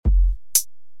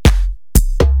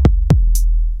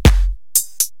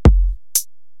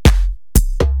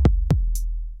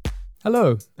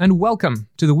Hello, and welcome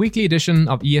to the weekly edition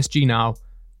of ESG Now,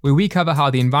 where we cover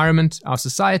how the environment, our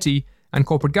society, and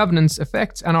corporate governance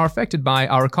affect and are affected by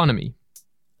our economy.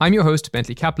 I'm your host,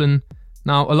 Bentley Kaplan.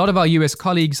 Now, a lot of our US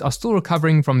colleagues are still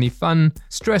recovering from the fun,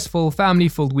 stressful,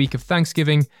 family-filled week of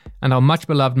Thanksgiving, and our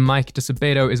much-beloved Mike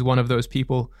DeSabedo is one of those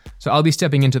people, so I'll be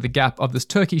stepping into the gap of this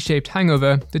turkey-shaped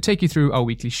hangover to take you through our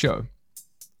weekly show.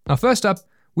 Now, first up,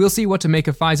 we'll see what to make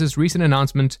of Pfizer's recent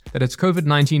announcement that its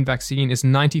COVID-19 vaccine is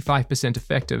 95%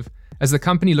 effective, as the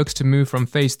company looks to move from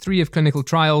phase 3 of clinical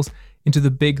trials into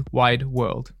the big, wide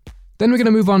world. Then we're going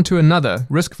to move on to another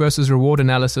risk versus reward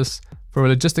analysis for a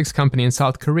logistics company in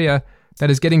South Korea that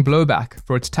is getting blowback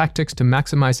for its tactics to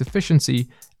maximize efficiency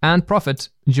and profit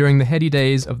during the heady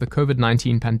days of the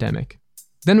COVID-19 pandemic.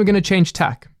 Then we're going to change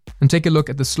tack and take a look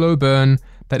at the slow burn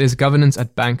that is governance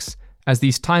at banks as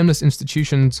these timeless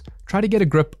institutions try to get a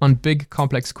grip on big,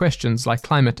 complex questions like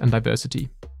climate and diversity.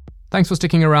 Thanks for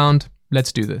sticking around.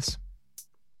 Let's do this.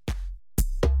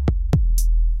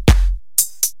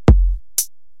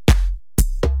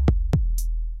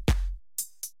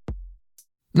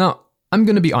 Now, I'm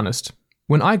going to be honest.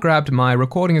 When I grabbed my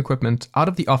recording equipment out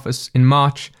of the office in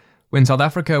March, when South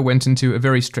Africa went into a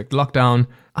very strict lockdown,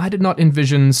 I did not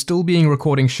envision still being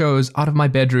recording shows out of my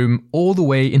bedroom all the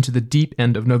way into the deep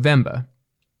end of November.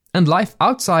 And life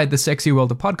outside the sexy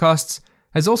world of podcasts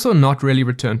has also not really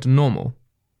returned to normal.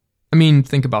 I mean,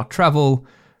 think about travel,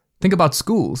 think about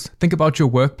schools, think about your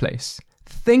workplace.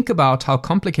 Think about how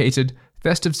complicated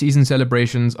festive season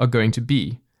celebrations are going to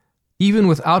be, even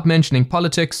without mentioning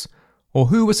politics or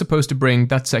who was supposed to bring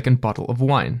that second bottle of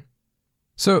wine.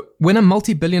 So, when a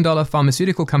multi-billion-dollar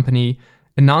pharmaceutical company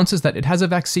announces that it has a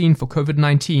vaccine for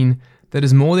COVID-19 that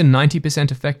is more than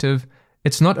 90% effective,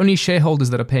 it's not only shareholders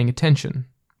that are paying attention.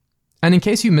 And in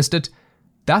case you missed it,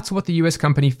 that's what the US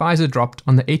company Pfizer dropped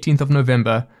on the 18th of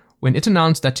November when it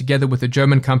announced that together with the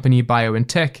German company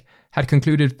BioNTech had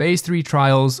concluded phase 3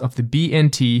 trials of the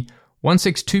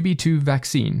BNT162b2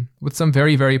 vaccine with some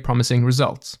very, very promising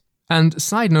results. And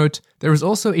side note, there is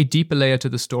also a deeper layer to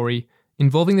the story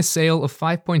involving the sale of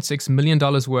 $5.6 million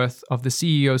worth of the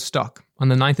CEO's stock on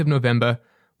the 9th of November,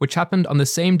 which happened on the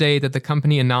same day that the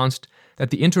company announced that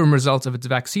the interim results of its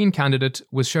vaccine candidate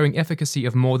was showing efficacy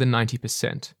of more than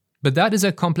 90%. But that is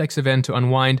a complex event to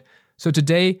unwind, so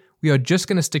today we are just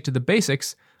going to stick to the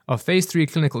basics of phase 3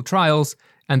 clinical trials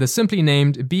and the simply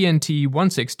named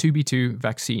BNT162b2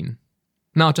 vaccine.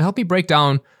 Now, to help me break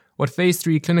down what phase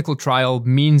 3 clinical trial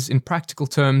means in practical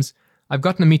terms, I've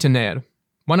got Namita Nair,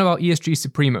 one of our ESG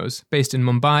Supremos based in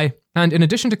Mumbai, and in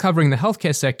addition to covering the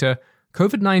healthcare sector,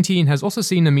 COVID-19 has also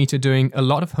seen Namita doing a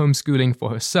lot of homeschooling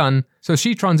for her son, so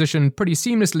she transitioned pretty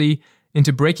seamlessly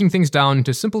into breaking things down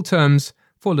into simple terms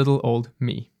for little old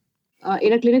me.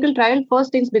 In a clinical trial,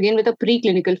 first things begin with a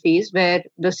preclinical phase where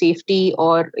the safety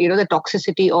or the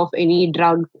toxicity of any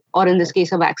drug, or in this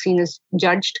case a vaccine, is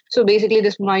judged. So basically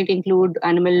this might include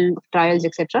animal trials,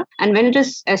 etc. And when it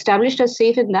is established as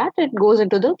safe in that, it goes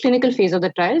into the clinical phase of the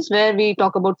trials where we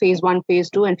talk about phase 1, phase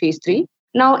 2 and phase 3.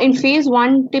 Now, in phase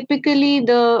 1, typically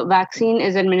the vaccine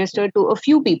is administered to a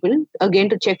few people, again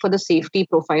to check for the safety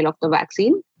profile of the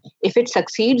vaccine. If it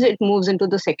succeeds, it moves into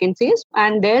the second phase,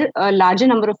 and there a larger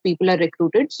number of people are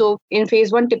recruited. So in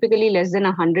phase 1, typically less than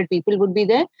 100 people would be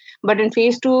there. But in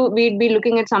phase 2, we'd be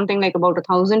looking at something like about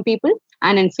 1,000 people.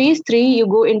 And in phase 3, you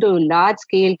go into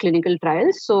large-scale clinical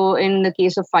trials. So in the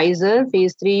case of Pfizer,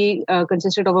 phase 3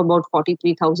 consisted of about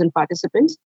 43,000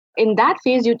 participants. In that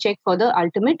phase, you check for the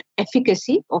ultimate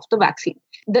efficacy of the vaccine.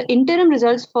 The interim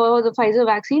results for the Pfizer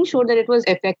vaccine showed that it was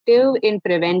effective in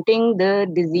preventing the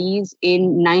disease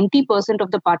in 90% of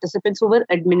the participants who were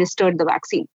administered the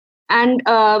vaccine. And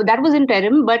that was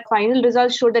interim, but final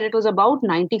results showed that it was about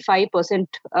 95%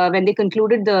 when they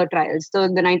concluded the trials, so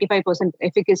the 95%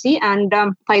 efficacy. And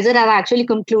Pfizer has actually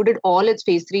concluded all its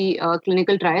phase 3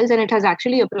 clinical trials, and it has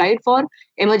actually applied for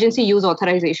emergency use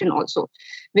authorization also,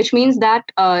 which means that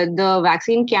the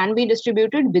vaccine can be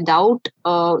distributed without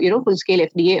full-scale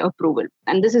FDA approval.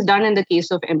 And this is done in the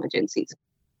case of emergencies.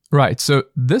 Right, so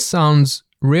this sounds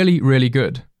really, really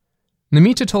good.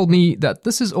 Namita told me that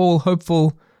this is all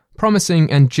hopeful, promising,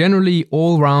 and generally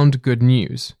all-round good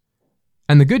news.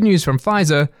 And the good news from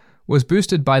Pfizer was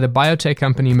boosted by the biotech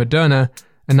company Moderna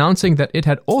announcing that it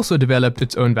had also developed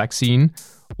its own vaccine,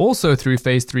 also through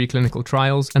phase 3 clinical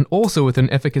trials, and also with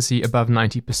an efficacy above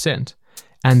 90%.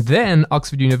 And then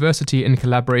Oxford University, in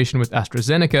collaboration with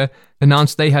AstraZeneca,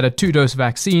 announced they had a 2-dose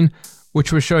vaccine,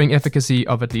 which was showing efficacy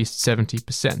of at least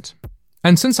 70%.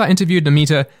 And since I interviewed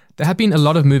Namita, there have been a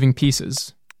lot of moving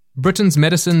pieces. Britain's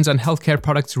Medicines and Healthcare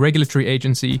Products Regulatory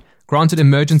Agency granted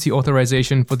emergency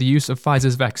authorization for the use of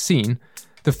Pfizer's vaccine,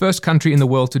 the first country in the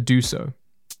world to do so.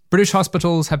 British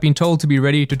hospitals have been told to be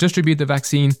ready to distribute the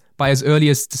vaccine by as early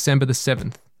as December the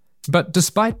 7th. But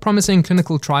despite promising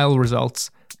clinical trial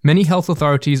results, many health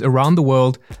authorities around the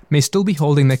world may still be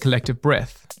holding their collective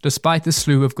breath, despite the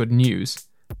slew of good news.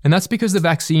 And that's because the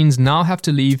vaccines now have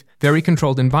to leave very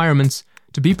controlled environments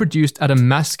to be produced at a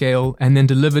mass scale and then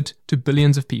delivered to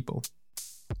billions of people.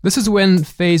 This is when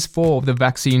Phase 4 of the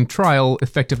vaccine trial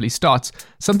effectively starts,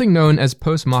 something known as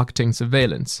post-marketing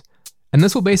surveillance. And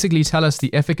this will basically tell us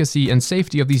the efficacy and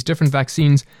safety of these different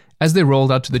vaccines as they're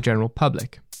rolled out to the general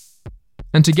public.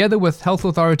 And together with health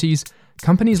authorities,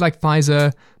 companies like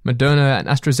Pfizer, Moderna, and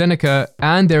AstraZeneca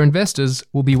and their investors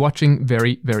will be watching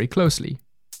very, very closely.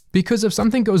 Because if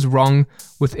something goes wrong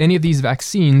with any of these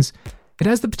vaccines, it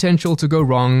has the potential to go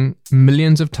wrong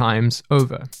millions of times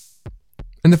over.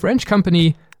 And the French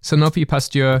company Sanofi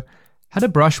Pasteur had a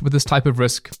brush with this type of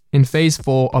risk in Phase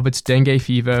 4 of its dengue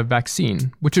fever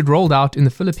vaccine, which it rolled out in the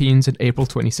Philippines in April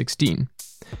 2016.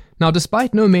 Now,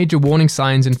 despite no major warning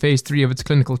signs in Phase 3 of its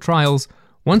clinical trials,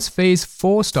 once Phase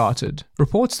 4 started,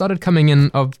 reports started coming in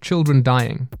of children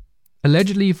dying,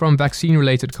 allegedly from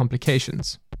vaccine-related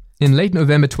complications. In late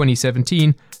November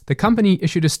 2017, the company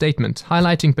issued a statement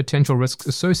highlighting potential risks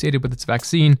associated with its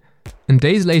vaccine, and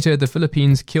days later, the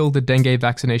Philippines killed the dengue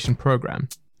vaccination program.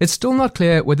 It's still not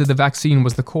clear whether the vaccine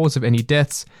was the cause of any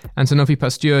deaths, and Sanofi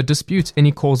Pasteur disputes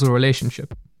any causal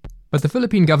relationship. But the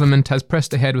Philippine government has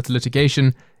pressed ahead with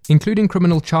litigation, including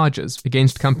criminal charges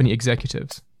against company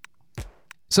executives.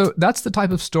 So that's the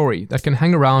type of story that can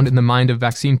hang around in the mind of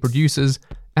vaccine producers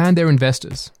and their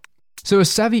investors. So a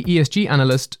savvy ESG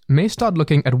analyst may start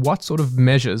looking at what sort of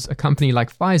measures a company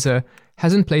like Pfizer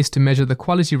has in place to measure the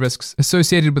quality risks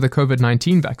associated with the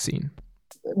COVID-19 vaccine.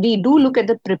 We do look at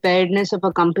the preparedness of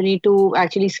a company to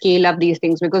actually scale up these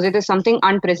things because it is something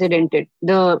unprecedented.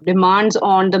 The demands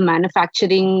on the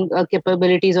manufacturing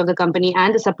capabilities of the company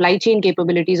and the supply chain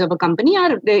capabilities of a company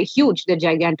they're huge, they're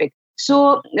gigantic.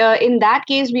 So in that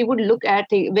case, we would look at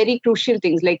very crucial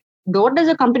things like what does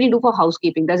a company do for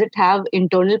housekeeping? Does it have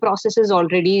internal processes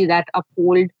already that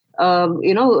uphold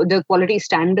the quality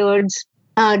standards?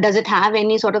 Does it have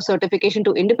any sort of certification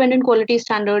to independent quality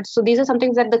standards? So these are some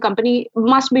things that the company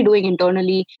must be doing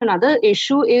internally. Another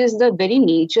issue is the very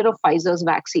nature of Pfizer's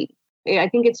vaccine. I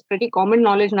think it's pretty common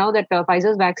knowledge now that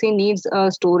Pfizer's vaccine needs a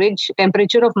storage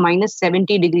temperature of minus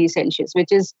 70 degrees Celsius,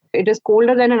 it is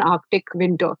colder than an Arctic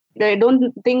winter. I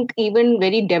don't think even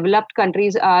very developed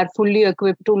countries are fully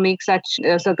equipped to make such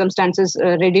circumstances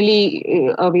readily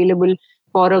available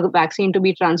for a vaccine to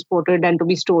be transported and to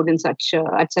be stored in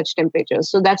at such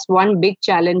temperatures. So that's one big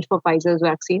challenge for Pfizer's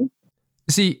vaccine.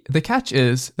 See, the catch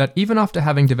is that even after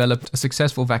having developed a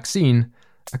successful vaccine,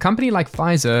 a company like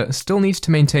Pfizer still needs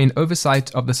to maintain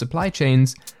oversight of the supply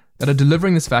chains that are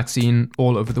delivering this vaccine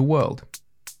all over the world.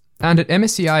 And at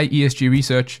MSCI ESG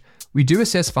Research, we do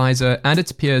assess Pfizer and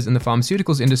its peers in the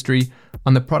pharmaceuticals industry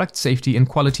on the product safety and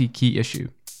quality key issue.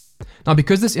 Now,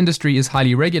 because this industry is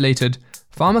highly regulated,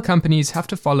 pharma companies have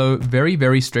to follow very,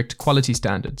 very strict quality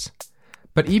standards.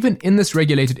 But even in this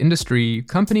regulated industry,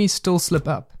 companies still slip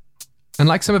up. And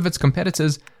like some of its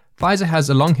competitors, Pfizer has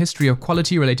a long history of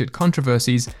quality-related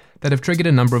controversies that have triggered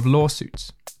a number of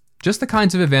lawsuits. Just the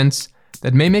kinds of events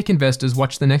that may make investors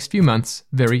watch the next few months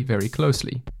very, very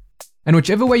closely. And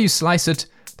whichever way you slice it,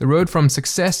 the road from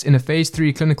success in a Phase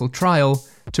 3 clinical trial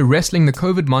to wrestling the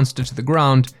COVID monster to the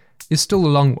ground is still a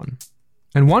long one.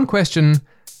 And one question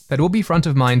that will be front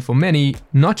of mind for many,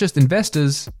 not just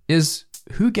investors, is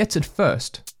who gets it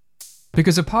first?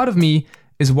 Because a part of me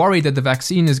is worried that the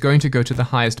vaccine is going to go to the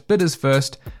highest bidders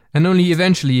first and only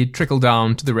eventually trickle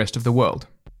down to the rest of the world.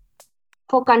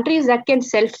 For countries that can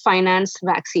self-finance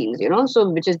vaccines, so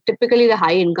which is typically the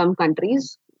high-income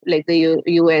countries like the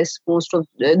US, most of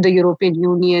the European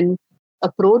Union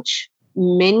approach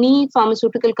many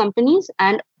pharmaceutical companies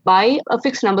and buy a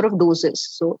fixed number of doses.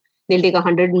 So they'll take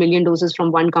 100 million doses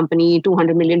from one company,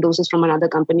 200 million doses from another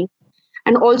company.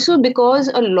 And also because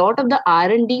a lot of the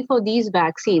R&D for these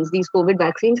vaccines, these COVID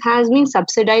vaccines, has been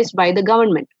subsidized by the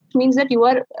government. It means that you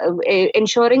are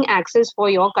ensuring access for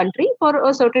your country for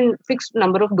a certain fixed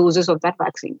number of doses of that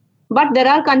vaccine. But there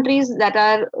are countries that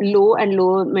are low and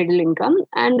low middle income,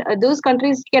 and those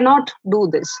countries cannot do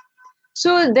this.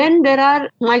 So then there are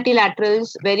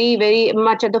multilaterals. Very, very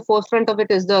much at the forefront of it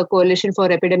is the Coalition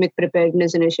for Epidemic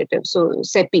Preparedness Initiative, so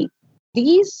CEPI.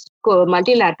 These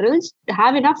multilaterals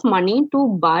have enough money to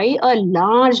buy a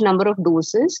large number of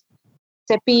doses.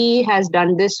 CEPI has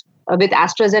done this with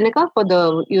AstraZeneca for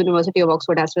the University of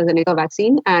Oxford AstraZeneca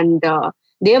vaccine, and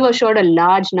they have assured a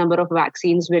large number of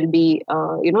vaccines will be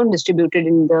distributed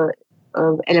in the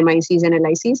LMICs and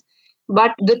LICs.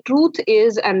 But the truth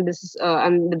is, and this is,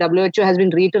 and the WHO has been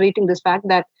reiterating this fact,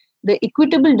 that the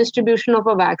equitable distribution of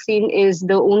a vaccine is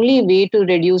the only way to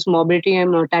reduce morbidity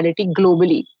and mortality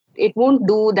globally. It won't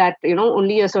do that,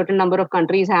 only a certain number of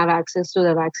countries have access to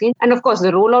the vaccine. And of course,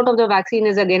 the rollout of the vaccine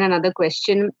is again another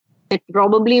question. It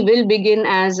probably will begin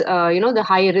as, the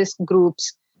high risk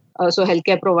groups. So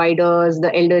healthcare providers,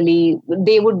 the elderly,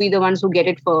 they would be the ones who get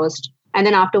it first. And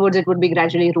then afterwards, it would be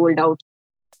gradually rolled out.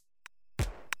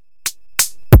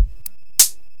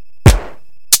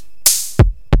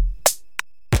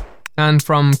 And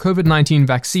from COVID-19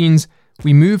 vaccines,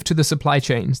 we move to the supply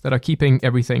chains that are keeping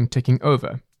everything ticking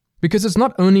over. Because it's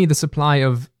not only the supply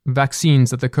of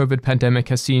vaccines that the COVID pandemic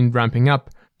has seen ramping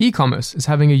up, e-commerce is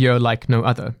having a year like no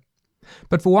other.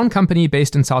 But for one company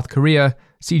based in South Korea,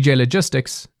 CJ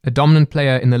Logistics, a dominant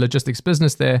player in the logistics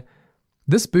business there,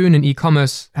 this boon in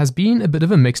e-commerce has been a bit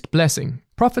of a mixed blessing.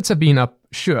 Profits have been up,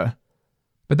 sure,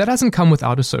 but that hasn't come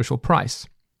without a social price.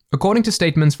 According to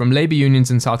statements from labor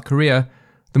unions in South Korea,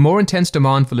 the more intense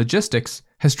demand for logistics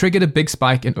has triggered a big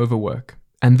spike in overwork,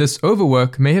 and this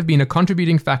overwork may have been a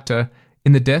contributing factor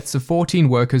in the deaths of 14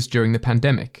 workers during the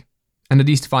pandemic, and at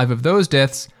least 5 of those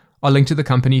deaths are linked to the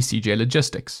company CJ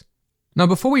Logistics. Now,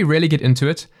 before we really get into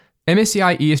it,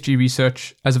 MSCI ESG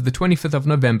research as of the 25th of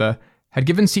November had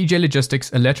given CJ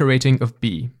Logistics a letter rating of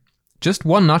B, just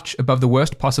one notch above the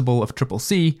worst possible of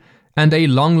CCC, and a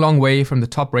long, long way from the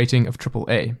top rating of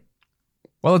AAA.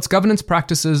 While its governance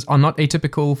practices are not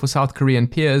atypical for South Korean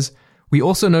peers, we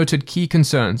also noted key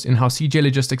concerns in how CJ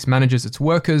Logistics manages its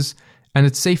workers and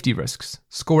its safety risks,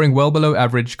 scoring well below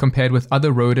average compared with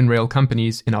other road and rail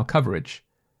companies in our coverage.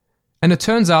 And it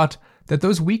turns out that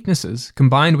those weaknesses,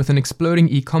 combined with an exploding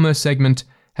e-commerce segment,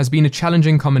 has been a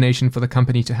challenging combination for the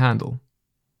company to handle.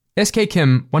 SK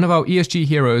Kim, one of our ESG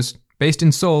heroes, based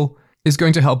in Seoul, is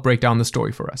going to help break down the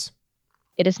story for us.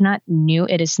 It is not new.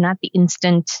 It is not the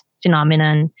instant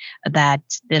phenomenon that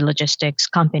the logistics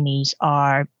companies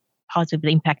are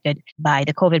positively impacted by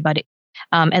the COVID, but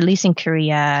at least in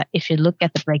Korea, if you look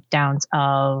at the breakdowns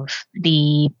of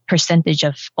the percentage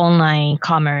of online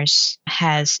commerce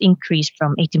has increased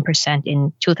from 18%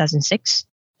 in 2006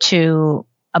 to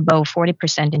above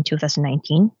 40% in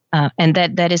 2019. And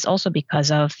that is also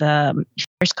because of the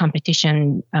fierce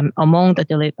competition among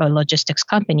the logistics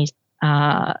companies.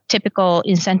 Typical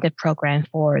incentive program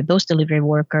for those delivery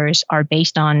workers are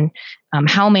based on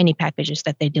how many packages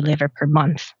that they deliver per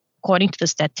month. According to the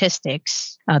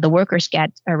statistics, the workers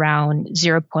get around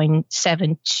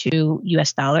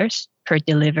 $0.72 per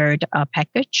delivered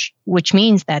package, which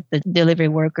means that the delivery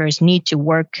workers need to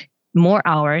work more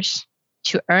hours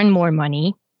to earn more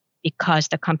money because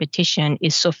the competition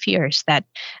is so fierce that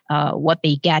what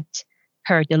they get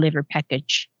per delivered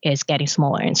package is getting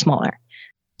smaller and smaller.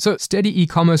 So steady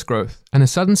e-commerce growth and a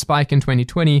sudden spike in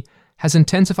 2020 has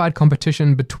intensified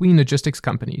competition between logistics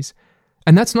companies.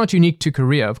 And that's not unique to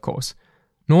Korea, of course,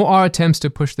 nor are attempts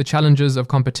to push the challenges of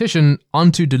competition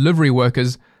onto delivery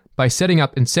workers by setting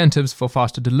up incentives for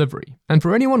faster delivery. And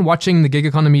for anyone watching the gig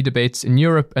economy debates in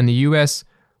Europe and the US,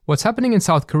 what's happening in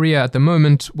South Korea at the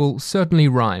moment will certainly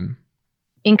rhyme.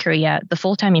 In Korea, the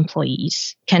full-time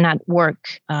employees cannot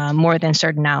work more than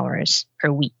certain hours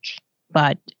per week,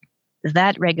 but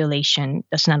that regulation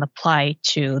does not apply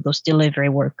to those delivery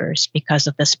workers because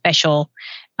of the special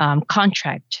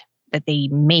contract that they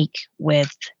make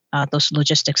with those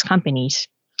logistics companies,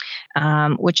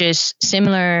 which is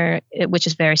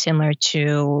very similar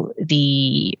to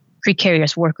the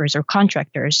precarious workers or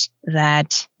contractors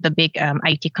that the big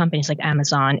IT companies like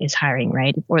Amazon is hiring,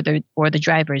 right? Or the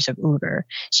drivers of Uber.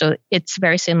 So it's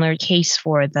very similar case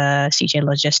for the CJ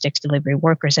Logistics delivery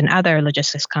workers and other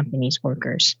logistics companies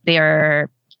workers. They are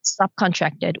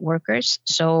subcontracted workers.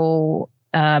 So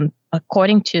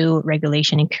according to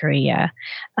regulation in Korea,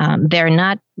 they're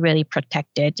not really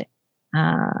protected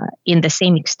in the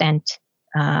same extent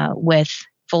with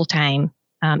full-time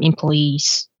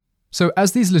employees. So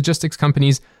as these logistics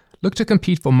companies look to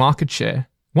compete for market share,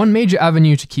 one major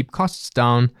avenue to keep costs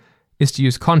down is to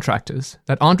use contractors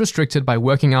that aren't restricted by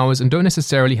working hours and don't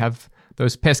necessarily have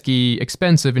those pesky,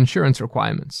 expensive insurance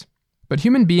requirements. But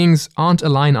human beings aren't a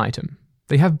line item.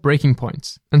 They have breaking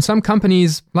points. And some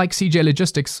companies, like CJ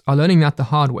Logistics, are learning that the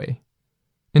hard way.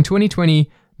 In 2020,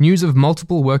 news of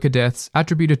multiple worker deaths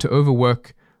attributed to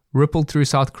overwork rippled through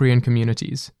South Korean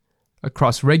communities,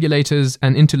 across regulators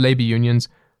and into labor unions,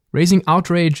 raising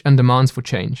outrage and demands for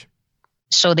change.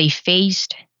 So they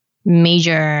faced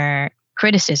major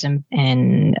criticism,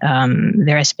 and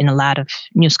there has been a lot of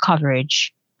news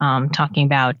coverage talking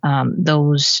about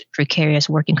those precarious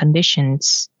working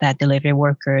conditions that delivery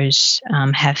workers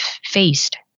have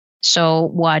faced. So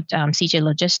what CJ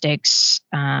Logistics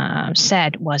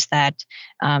said was that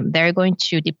they're going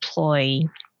to deploy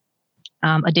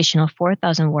additional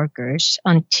 4,000 workers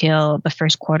until the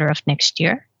first quarter of next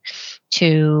year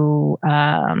to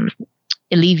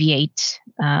alleviate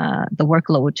the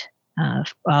workload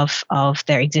of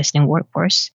their existing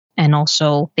workforce. And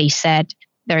also they said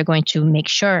they're going to make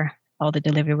sure all the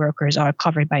delivery workers are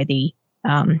covered by the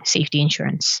safety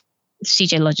insurance.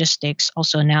 CJ Logistics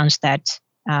also announced that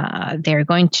they're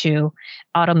going to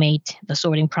automate the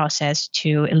sorting process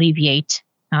to alleviate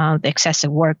the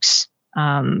excessive works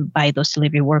by those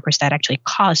delivery workers that actually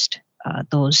caused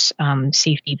those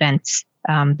safety events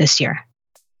this year.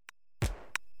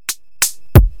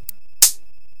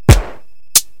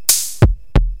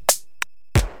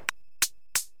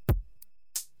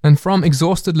 And from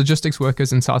exhausted logistics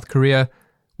workers in South Korea,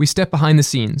 we step behind the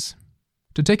scenes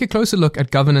to take a closer look at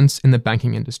governance in the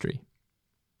banking industry.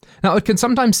 Now, it can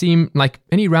sometimes seem like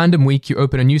any random week you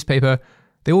open a newspaper,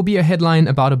 there will be a headline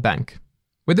about a bank.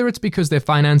 Whether it's because they're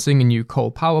financing a new coal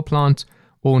power plant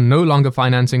or no longer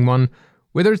financing one,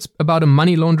 whether it's about a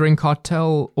money laundering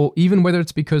cartel, or even whether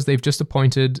it's because they've just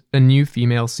appointed a new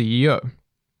female CEO.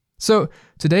 So,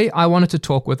 today I wanted to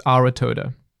talk with Aura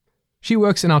Toda. She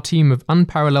works in our team of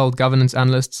unparalleled governance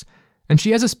analysts, and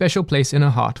she has a special place in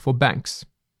her heart for banks.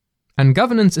 And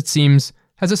governance, it seems,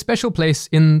 has a special place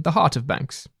in the heart of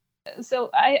banks.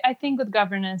 So I think good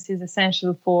governance is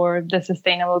essential for the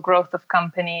sustainable growth of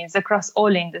companies across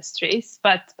all industries,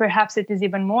 but perhaps it is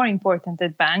even more important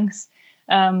at banks,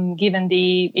 given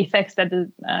the effects that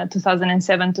the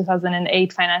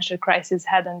 2007-2008 financial crisis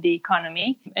had on the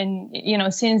economy. And,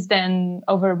 since then,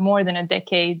 over more than a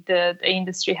decade, the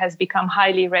industry has become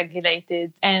highly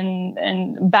regulated,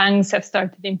 and banks have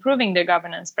started improving their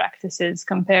governance practices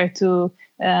compared to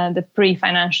the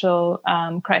pre-financial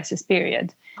crisis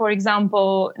period. For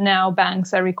example, now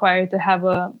banks are required to have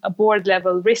a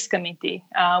board-level risk committee,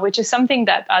 which is something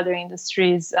that other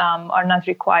industries are not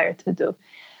required to do.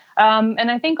 And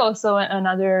I think also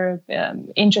another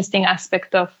interesting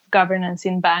aspect of governance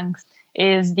in banks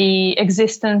is the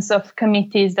existence of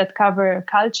committees that cover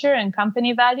culture and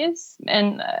company values.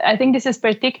 And I think this is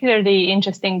particularly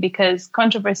interesting because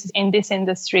controversies in this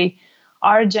industry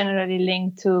are generally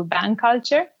linked to bank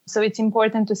culture. So it's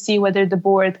important to see whether the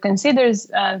board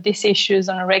considers these issues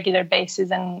on a regular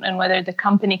basis and whether the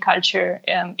company culture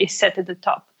is set at the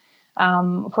top.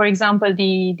 For example,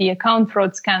 the account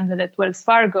fraud scandal at Wells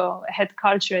Fargo had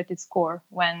culture at its core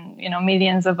when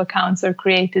millions of accounts are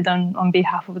created on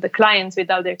behalf of the clients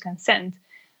without their consent,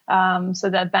 so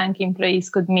that bank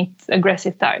employees could meet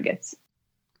aggressive targets.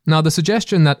 Now, the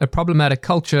suggestion that a problematic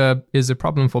culture is a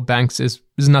problem for banks is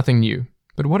nothing new.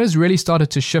 But what has really started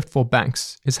to shift for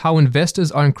banks is how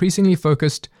investors are increasingly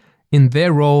focused in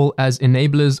their role as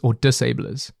enablers or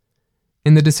disablers,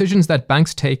 in the decisions that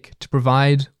banks take to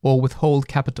provide or withhold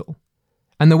capital.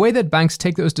 And the way that banks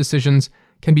take those decisions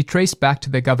can be traced back to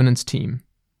their governance team.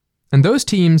 And those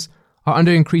teams are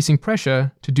under increasing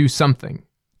pressure to do something,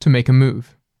 to make a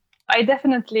move. I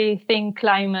definitely think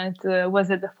climate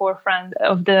was at the forefront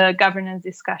of the governance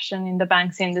discussion in the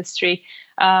banks industry.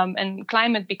 And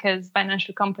climate because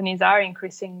financial companies are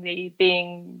increasingly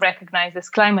being recognized as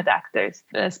climate actors.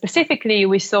 Specifically,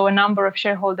 we saw a number of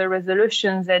shareholder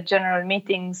resolutions at general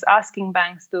meetings asking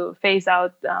banks to phase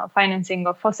out financing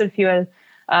of fossil fuel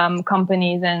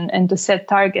companies and to set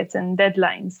targets and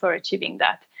deadlines for achieving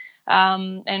that.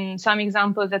 And some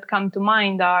examples that come to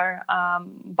mind are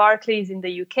Barclays in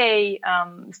the UK,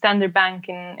 Standard Bank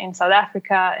in South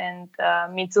Africa, and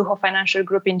Mizuho Financial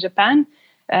Group in Japan.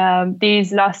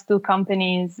 These last two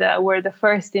companies were the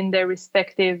first in their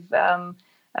respective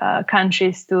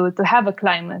countries to have a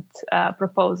climate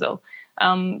proposal.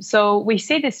 So we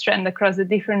see this trend across the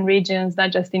different regions,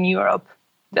 not just in Europe.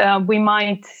 We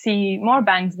might see more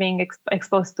banks being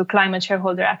exposed to climate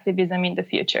shareholder activism in the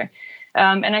future.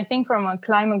 And I think from a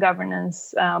climate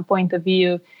governance point of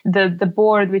view, the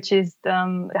board, which is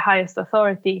the highest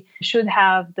authority, should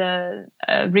have the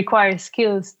required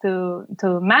skills to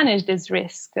manage this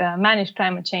risk, manage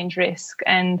climate change risk.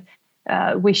 And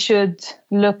we should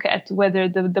look at whether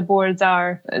the boards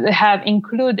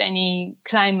include any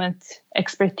climate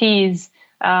expertise,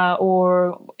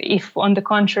 or if, on the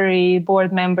contrary,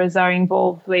 board members are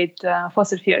involved with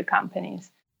fossil fuel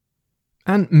companies.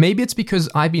 And maybe it's because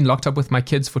I've been locked up with my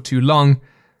kids for too long,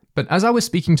 but as I was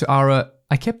speaking to Aura,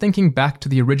 I kept thinking back to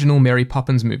the original Mary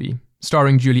Poppins movie,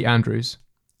 starring Julie Andrews.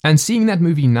 And seeing that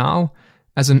movie now,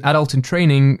 as an adult in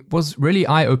training, was really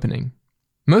eye-opening.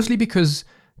 Mostly because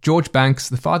George Banks,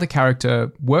 the father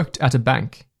character, worked at a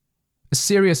bank. A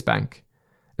serious bank.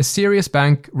 a serious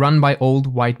bank run by old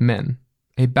white men,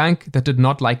 a bank that did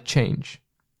not like change.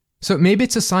 So maybe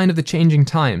it's a sign of the changing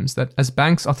times that as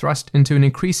banks are thrust into an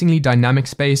increasingly dynamic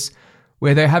space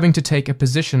where they're having to take a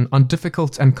position on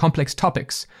difficult and complex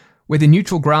topics, where the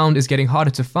neutral ground is getting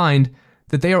harder to find,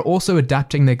 that they are also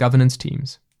adapting their governance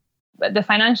teams. But the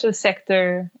financial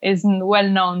sector is well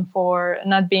known for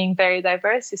not being very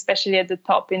diverse, especially at the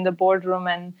top in the boardroom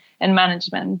and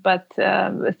management. But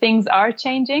things are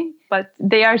changing, but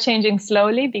they are changing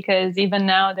slowly because even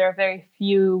now there are very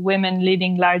few women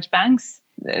leading large banks.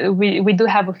 We do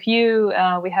have a few.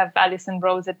 We have Alison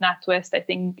Rose at NatWest. I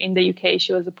think in the UK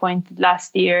she was appointed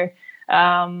last year.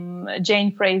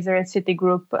 Jane Fraser at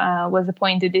Citigroup was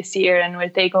appointed this year and will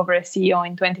take over as CEO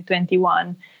in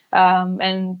 2021.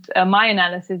 And my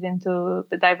analysis into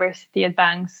the diversity at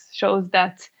banks shows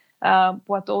that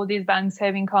what all these banks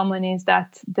have in common is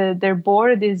that their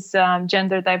board is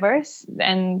gender diverse,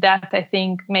 and that I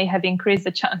think may have increased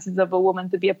the chances of a woman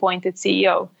to be appointed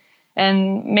CEO.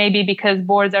 And maybe because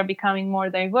boards are becoming more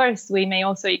diverse, we may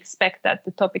also expect that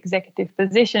the top executive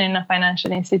position in a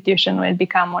financial institution will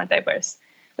become more diverse.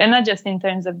 And not just in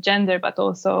terms of gender, but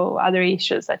also other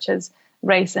issues such as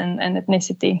race and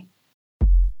ethnicity.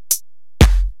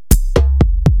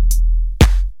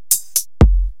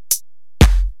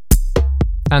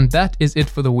 And that is it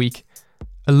for the week.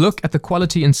 A look at the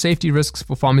quality and safety risks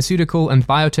for pharmaceutical and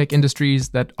biotech industries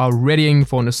that are readying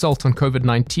for an assault on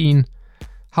COVID-19,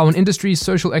 how an industry's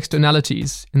social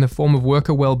externalities in the form of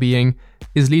worker well-being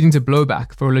is leading to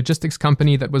blowback for a logistics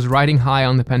company that was riding high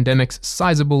on the pandemic's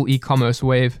sizable e-commerce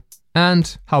wave,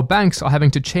 and how banks are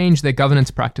having to change their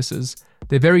governance practices,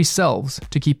 their very selves,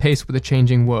 to keep pace with a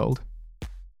changing world.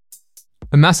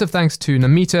 A massive thanks to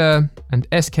Namita and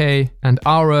SK and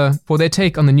Aura for their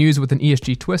take on the news with an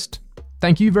ESG twist.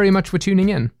 Thank you very much for tuning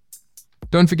in.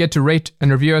 Don't forget to rate and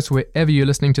review us wherever you're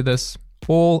listening to this.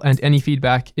 All and any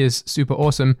feedback is super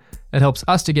awesome. It helps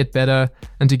us to get better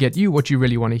and to get you what you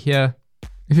really want to hear.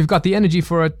 If you've got the energy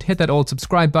for it, hit that old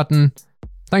subscribe button.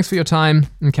 Thanks for your time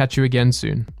and catch you again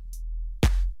soon.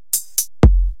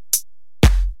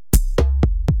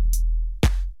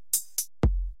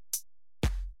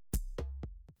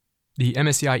 The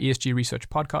MSCI ESG Research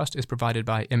podcast is provided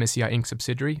by MSCI Inc.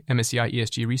 subsidiary, MSCI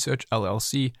ESG Research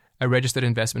LLC, a registered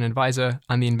investment advisor,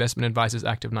 and the Investment Advisors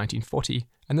Act of 1940,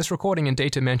 and this recording and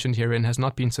data mentioned herein has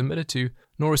not been submitted to,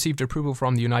 nor received approval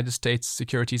from the United States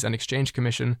Securities and Exchange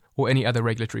Commission or any other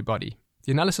regulatory body.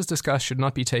 The analysis discussed should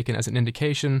not be taken as an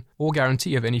indication or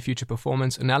guarantee of any future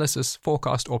performance, analysis,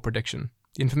 forecast, or prediction.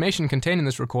 The information contained in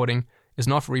this recording is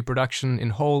not for reproduction in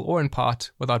whole or in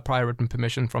part without prior written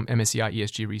permission from MSCI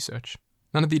ESG Research.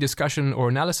 None of the discussion or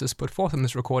analysis put forth in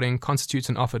this recording constitutes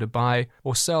an offer to buy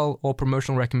or sell or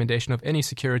promotional recommendation of any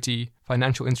security,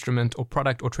 financial instrument, or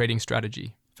product or trading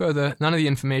strategy. Further, none of the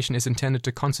information is intended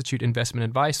to constitute investment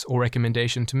advice or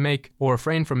recommendation to make or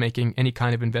refrain from making any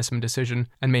kind of investment decision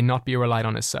and may not be relied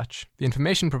on as such. The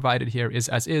information provided here is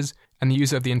as is, and the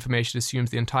user of the information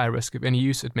assumes the entire risk of any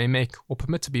use it may make or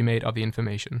permit to be made of the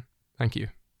information. Thank you.